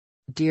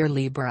Dear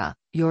Libra,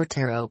 your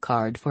tarot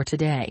card for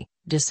today,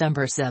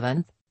 December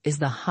 7th, is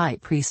the High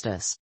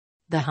Priestess.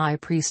 The High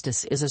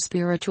Priestess is a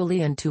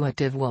spiritually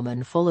intuitive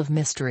woman full of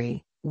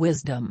mystery,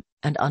 wisdom,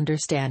 and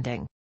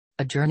understanding.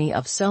 A journey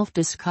of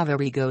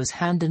self-discovery goes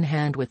hand in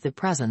hand with the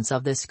presence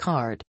of this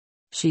card.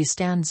 She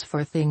stands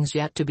for things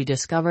yet to be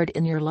discovered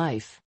in your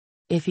life.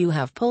 If you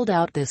have pulled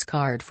out this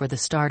card for the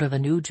start of a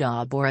new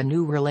job or a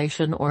new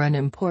relation or an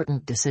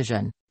important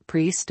decision,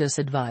 Priestess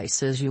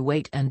advises you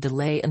wait and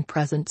delay in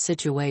present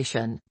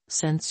situation,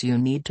 since you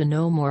need to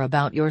know more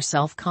about your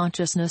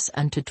self-consciousness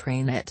and to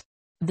train it.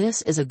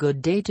 This is a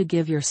good day to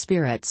give your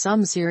spirit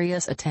some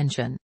serious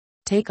attention.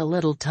 Take a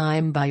little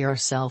time by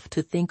yourself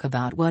to think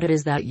about what it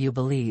is that you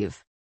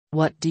believe.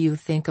 What do you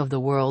think of the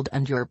world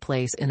and your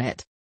place in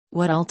it?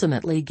 What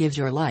ultimately gives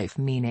your life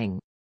meaning?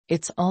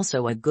 It's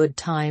also a good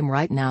time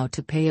right now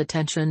to pay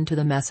attention to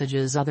the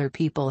messages other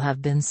people have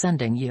been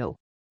sending you.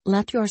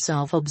 Let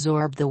yourself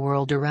absorb the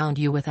world around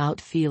you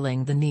without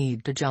feeling the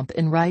need to jump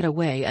in right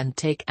away and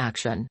take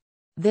action.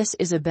 This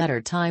is a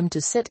better time to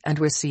sit and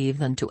receive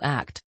than to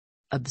act.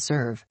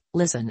 Observe,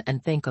 listen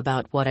and think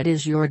about what it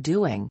is you're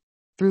doing.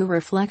 Through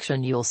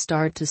reflection you'll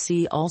start to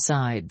see all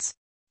sides.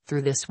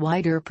 Through this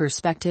wider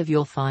perspective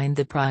you'll find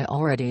the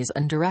priorities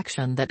and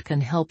direction that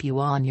can help you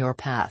on your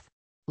path.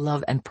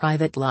 Love and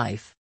private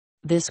life.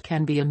 This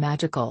can be a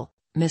magical,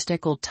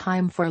 mystical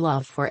time for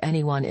love for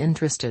anyone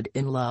interested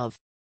in love.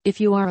 If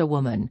you are a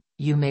woman,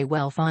 you may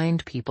well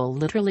find people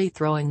literally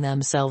throwing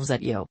themselves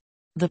at you.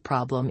 The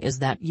problem is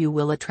that you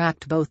will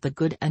attract both the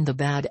good and the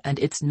bad, and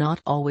it's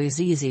not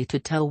always easy to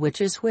tell which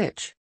is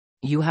which.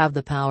 You have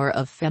the power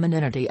of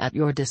femininity at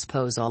your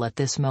disposal at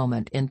this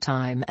moment in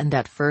time, and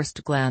at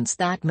first glance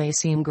that may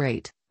seem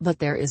great, but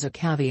there is a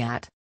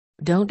caveat.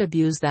 Don't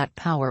abuse that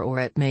power or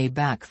it may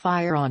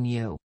backfire on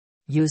you.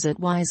 Use it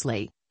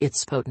wisely,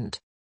 it's potent.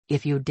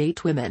 If you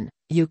date women,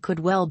 you could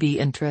well be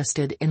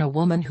interested in a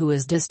woman who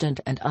is distant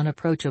and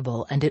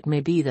unapproachable, and it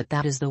may be that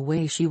that is the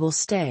way she will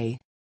stay.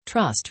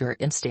 Trust your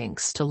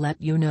instincts to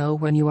let you know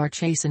when you are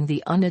chasing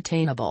the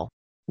unattainable.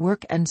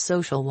 Work and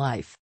social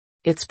life.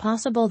 It's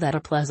possible that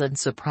a pleasant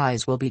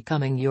surprise will be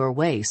coming your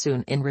way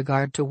soon in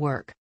regard to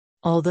work.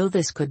 Although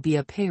this could be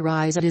a pay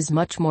rise, it is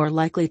much more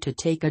likely to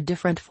take a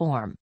different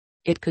form.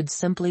 It could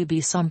simply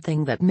be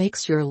something that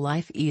makes your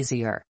life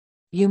easier.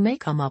 You may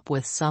come up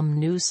with some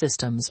new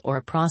systems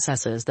or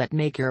processes that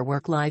make your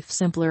work life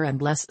simpler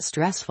and less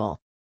stressful.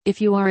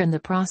 If you are in the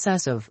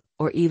process of,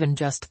 or even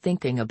just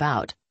thinking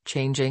about,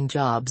 changing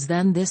jobs,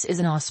 then this is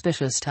an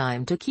auspicious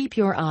time to keep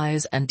your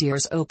eyes and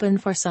ears open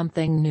for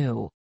something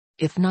new.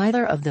 If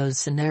neither of those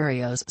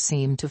scenarios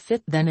seem to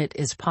fit, then it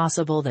is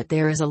possible that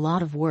there is a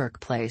lot of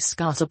workplace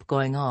gossip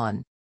going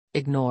on.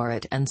 Ignore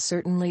it and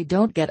certainly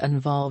don't get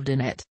involved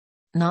in it.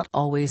 Not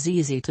always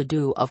easy to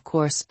do, of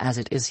course, as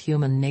it is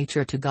human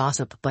nature to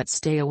gossip, but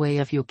stay away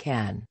if you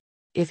can.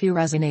 If you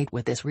resonate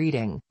with this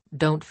reading,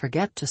 don't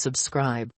forget to subscribe.